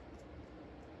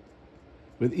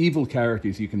 With evil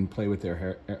characters, you can play with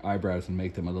their eyebrows and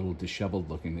make them a little disheveled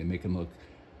looking. They make them look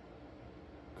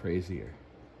crazier.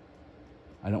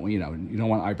 You don't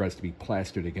want eyebrows to be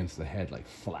plastered against the head, like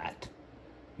flat.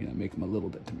 Make them a little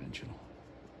bit dimensional.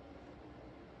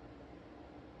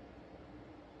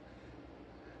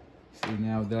 See,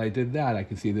 now that I did that, I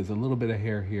can see there's a little bit of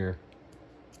hair here.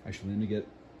 Actually,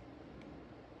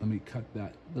 let me cut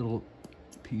that little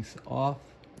piece off.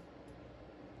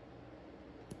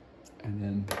 And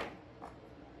then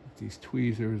with these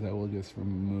tweezers, I will just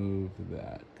remove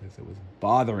that because it was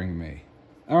bothering me.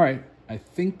 All right, I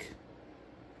think,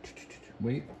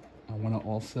 wait, I want to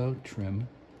also trim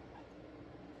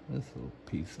this little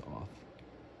piece off.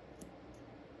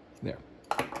 There.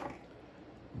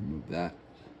 Remove that.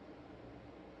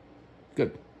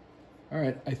 Good. All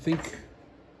right, I think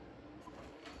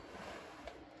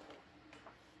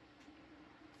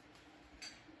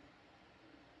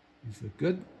these look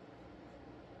good.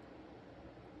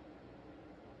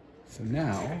 So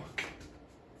now,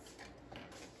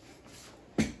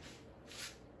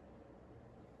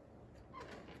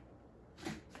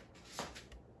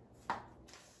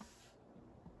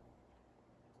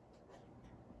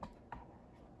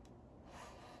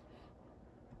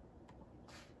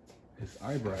 his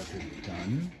eyebrows are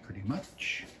done, pretty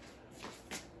much.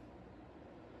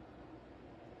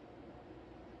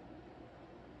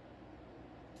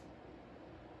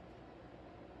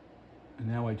 And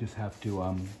now I just have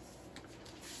to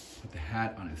put the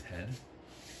hat on his head.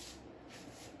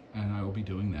 And I will be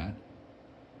doing that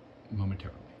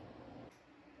momentarily.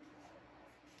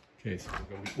 Okay, so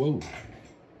we're going, whoa.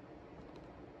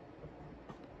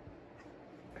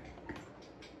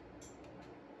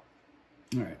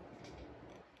 All right.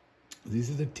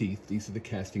 These are the teeth. These are the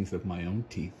castings of my own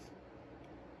teeth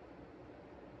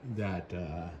that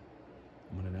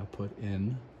I'm going to now put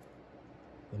in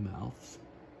the mouth.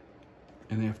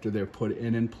 And after they're put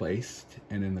in and placed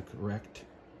and in the correct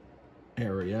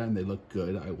area and they look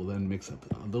good, I will then mix up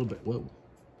a little bit,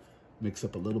 mix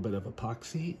up a little bit of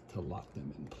epoxy to lock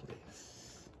them in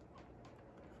place.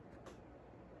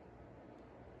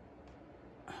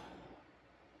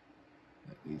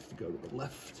 That needs to go to the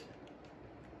left.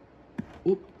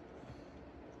 Oop.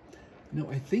 No,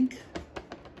 I think,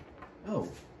 oh.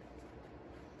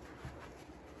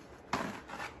 There's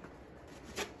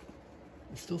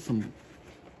still some,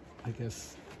 I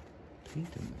guess, paint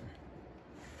in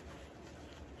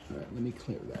there. All right, let me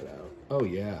clear that out. Oh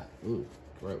yeah, ooh,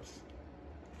 gross.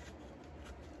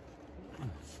 Oh,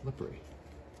 slippery.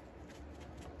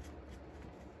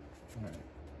 All right.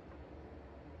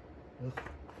 Ugh.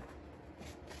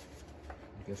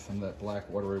 I guess some of that black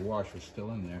watery wash was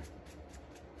still in there.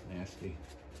 Nasty.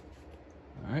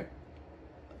 All right,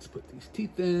 let's put these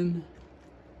teeth in.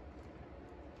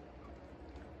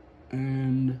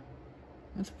 And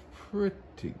that's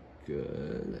pretty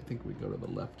good. I think we go to the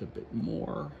left a bit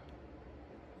more.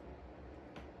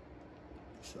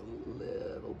 Just a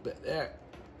little bit there.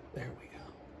 There we go.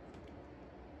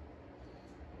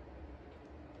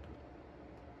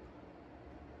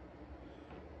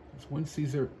 Once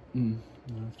these are, no,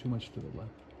 it's too much to the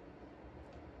left.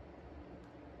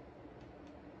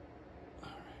 All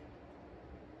right.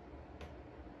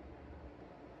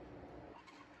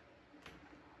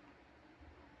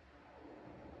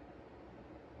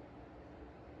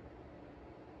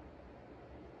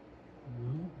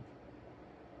 No.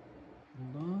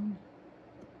 Hold on.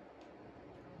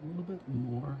 A little bit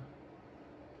more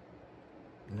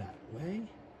that way.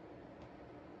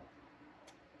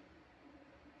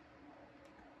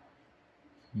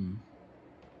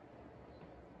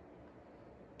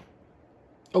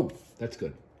 Oh, that's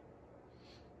good.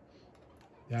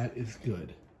 That is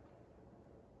good.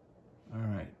 All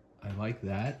right, I like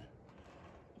that.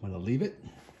 I'm gonna leave it.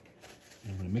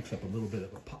 I'm gonna mix up a little bit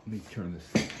of a pop. Let me turn this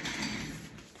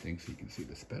thing so you can see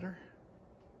this better.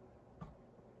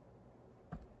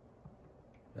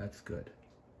 That's good.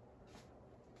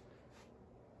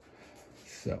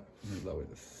 So, let me lower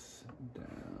this.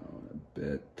 Down a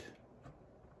bit.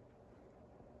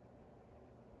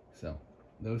 So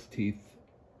those teeth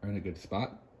are in a good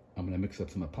spot. I'm gonna mix up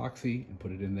some epoxy and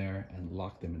put it in there and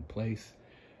lock them in place.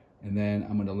 And then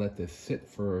I'm gonna let this sit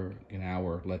for an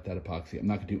hour, let that epoxy. I'm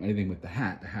not gonna do anything with the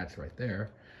hat. The hat's right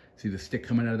there. See the stick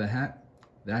coming out of the hat?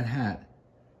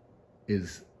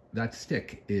 That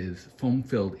stick is foam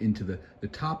filled into the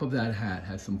top of that hat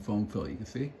has some foam fill, you can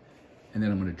see? And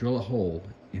then I'm gonna drill a hole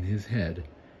in his head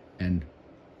and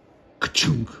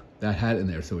ka-chunk that hat in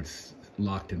there so it's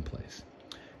locked in place.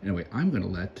 Anyway, I'm gonna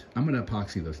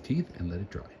epoxy those teeth and let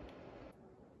it dry.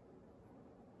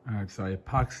 All right, so I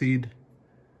epoxied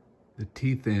the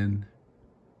teeth in,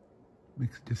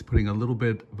 just putting a little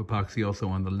bit of epoxy also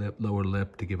on the lower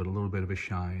lip to give it a little bit of a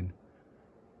shine.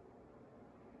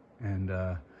 And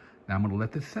now I'm gonna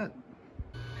let this set.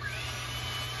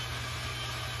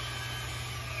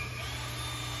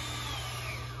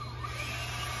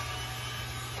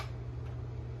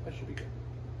 That should be good.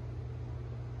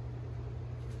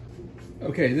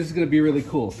 Okay, this is gonna be really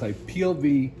cool. So I peeled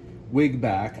the wig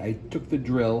back. I took the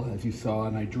drill, as you saw,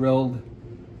 and I drilled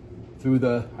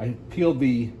I peeled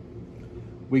the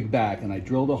wig back and I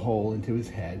drilled a hole into his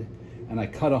head and I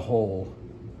cut a hole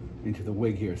into the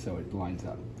wig here so it lines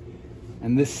up.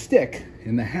 And this stick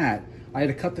in the hat, I had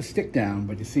to cut the stick down,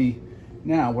 but you see,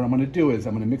 now what I'm gonna do is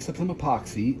I'm gonna mix up some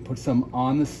epoxy, put some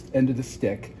on this end of the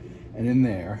stick and in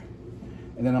there,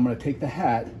 and then I'm gonna take the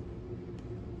hat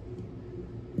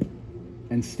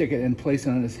and stick it and place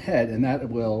it on his head, and that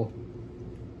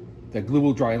glue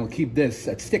will dry and it'll keep that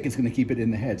stick is gonna keep it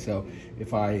in the head. So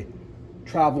if I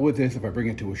travel with this, if I bring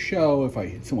it to a show,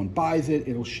 if someone buys it,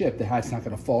 it'll ship, the hat's not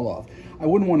gonna fall off. I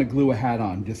wouldn't wanna glue a hat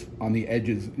on just on the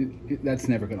edges. That's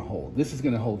never gonna hold. This is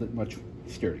gonna hold it much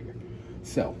sturdier.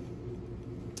 So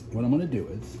what I'm gonna do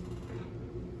is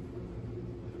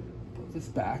put this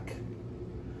back.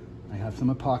 I have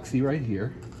some epoxy right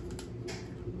here,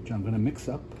 which I'm gonna mix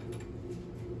up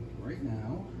right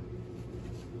now.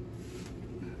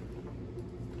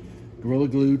 Gorilla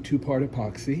Glue 2-part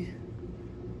epoxy.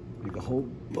 Make a whole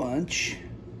bunch.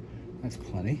 That's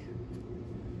plenty.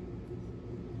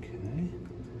 Okay.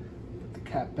 Put the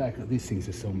cap back. Oh, these things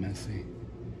are so messy.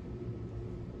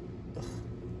 Ugh.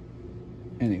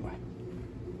 Anyway.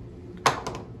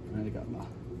 I got my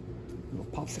little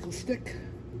popsicle stick.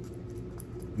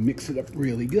 Mix it up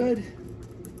really good.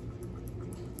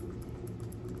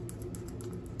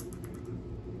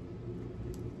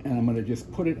 And I'm gonna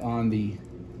just put it on the,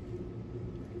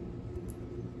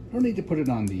 I don't need to put it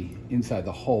on the inside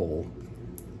the hole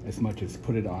as much as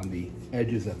put it on the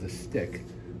edges of the stick,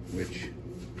 which,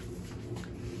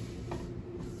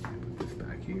 put this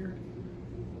back here.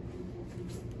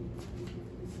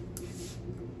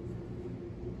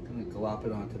 I'm gonna glop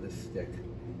it onto the stick.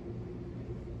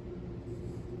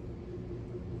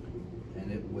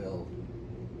 And it will,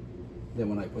 then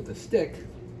when I put the stick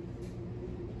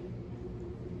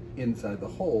inside the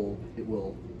hole, it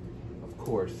will, of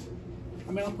course,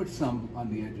 I mean, I'll put some on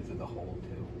the edges of the hole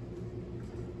too.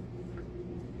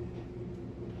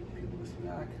 Peel this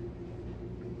back.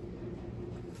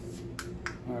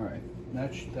 All right,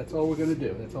 that's all we're gonna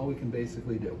do. That's all we can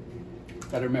basically do.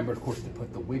 Gotta remember, of course, to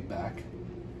put the wig back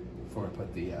before I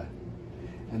put the,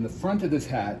 and the front of this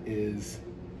hat is,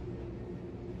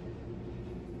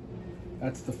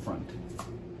 that's the front.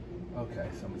 Okay,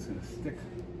 so I'm just gonna stick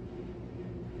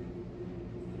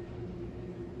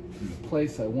in the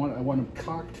place I want them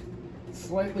cocked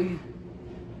slightly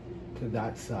to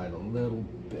that side, a little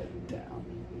bit down.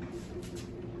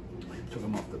 Took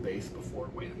them off the base before.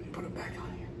 Wait, let me put them back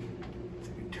on here.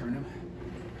 So I can turn them.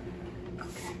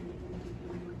 Okay.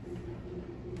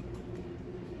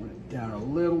 Run it down a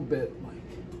little bit, like,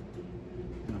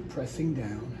 and I'm pressing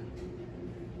down.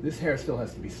 This hair still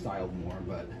has to be styled more,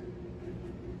 but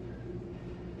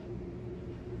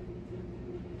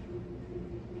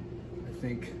I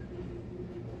think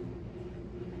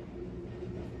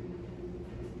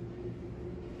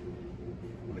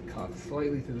I'm going to cock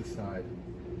slightly to the side.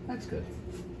 That's good.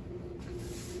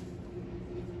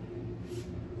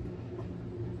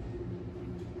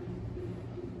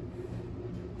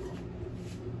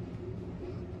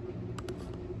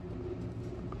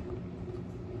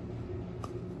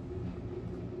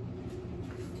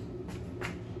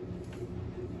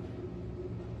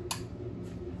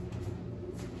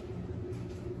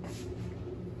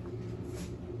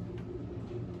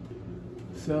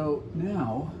 So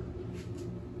now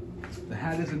the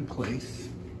hat is in place.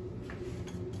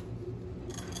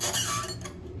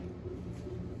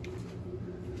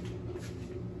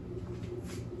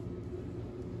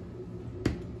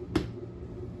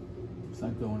 It's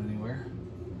not going anywhere.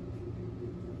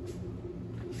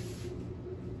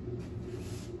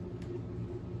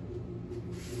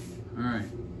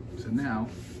 now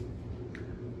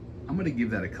I'm gonna give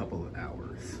that a couple of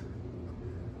hours.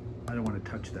 I don't want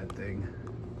to touch that thing.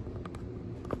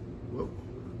 Whoa.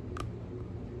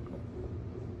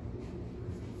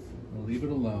 I'll leave it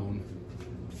alone.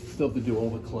 Still have to do all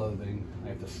the clothing. I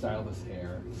have to style this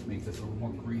hair, make this a little more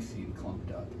greasy and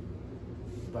clumped up.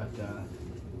 But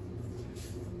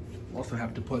also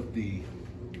have to put the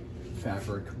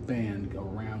fabric band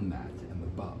around that and the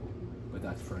bow. But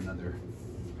that's for another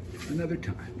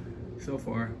time. So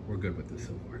far, we're good with this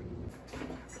so far.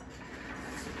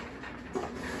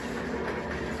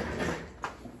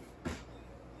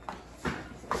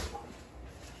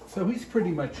 So he's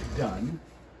pretty much done.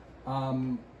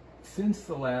 Since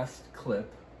the last clip,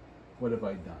 what have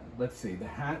I done? Let's see, the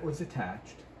hat was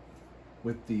attached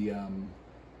with the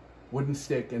wooden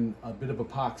stick and a bit of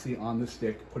epoxy on the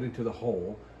stick put into the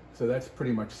hole. So that's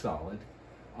pretty much solid.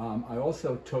 I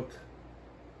also took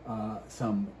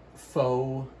some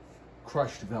faux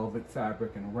crushed velvet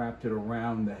fabric and wrapped it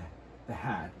around the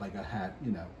hat, like a hat,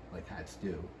 you know, like hats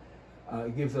do.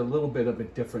 It gives it a little bit of a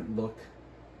different look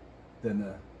than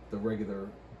the regular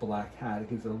black hat. It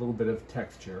gives it a little bit of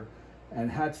texture. And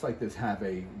hats like this have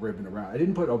a ribbon around. I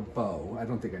didn't put a bow. I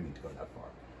don't think I need to go that far.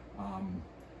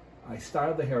 I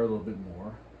styled the hair a little bit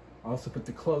more. I also put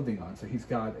the clothing on. So he's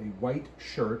got a white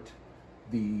shirt,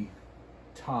 the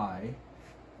tie,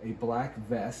 a black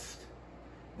vest,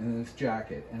 and then this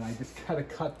jacket. And I just had to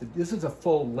cut, this is a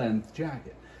full length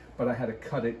jacket, but I had to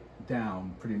cut it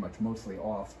down pretty much mostly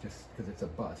off just because it's a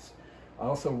bust. I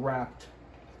also wrapped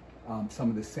some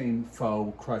of the same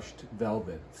faux crushed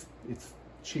velvet. It's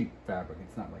cheap fabric.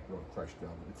 It's not like real crushed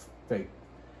velvet. It's fake,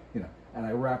 you know. And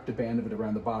I wrapped a band of it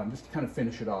around the bottom just to kind of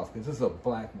finish it off because this is a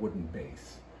black wooden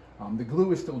base. The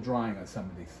glue is still drying on some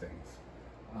of these things.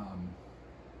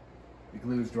 The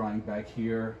glue is drying back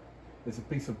here. There's a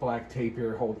piece of black tape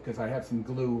here because I have some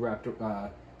glue wrapped,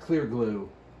 clear glue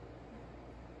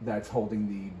that's holding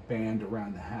the band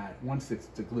around the hat. Once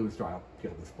the glue is dry, I'll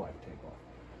peel this black tape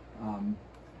off.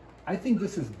 I think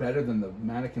this is better than the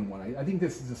mannequin one. I think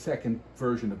this is the second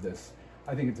version of this.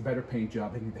 I think it's a better paint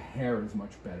job. I think the hair is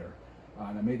much better.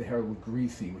 And I made the hair a little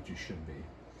greasy, which it should be.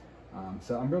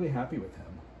 So I'm really happy with him.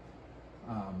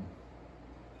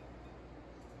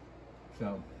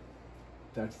 So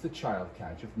that's the child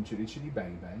catcher from Chitty Chitty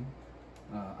Bang Bang.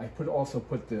 I also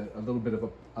put a little bit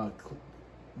of a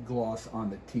gloss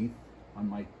on the teeth, on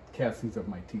my castings of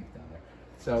my teeth down there.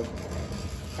 So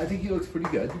I think he looks pretty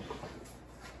good.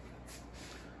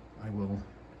 I will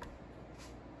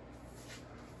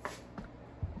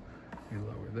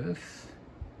lower this.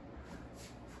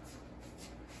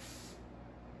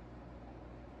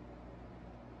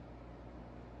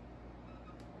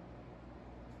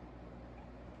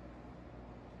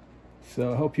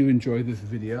 So I hope you enjoyed this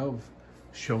video of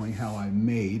showing how I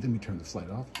made, let me turn this light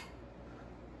off,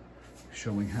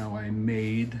 showing how I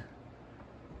made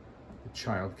the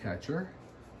child catcher.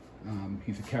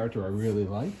 He's a character I really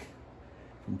like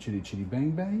from Chitty Chitty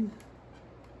Bang Bang.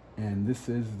 And this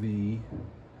is the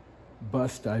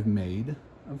bust I've made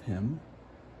of him.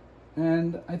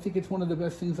 And I think it's one of the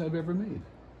best things I've ever made.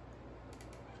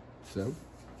 So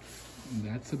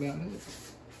that's about it.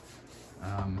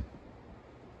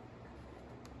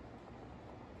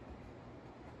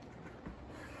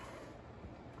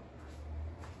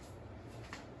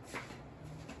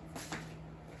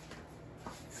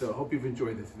 So I hope you've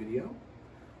enjoyed this video.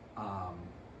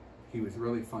 He was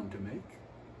really fun to make.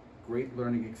 Great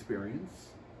learning experience.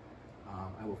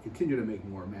 I will continue to make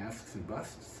more masks and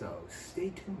busts, so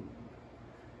stay tuned.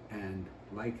 And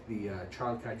like the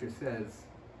child catcher says,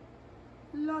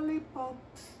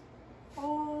 lollipops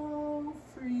all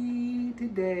free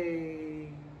today.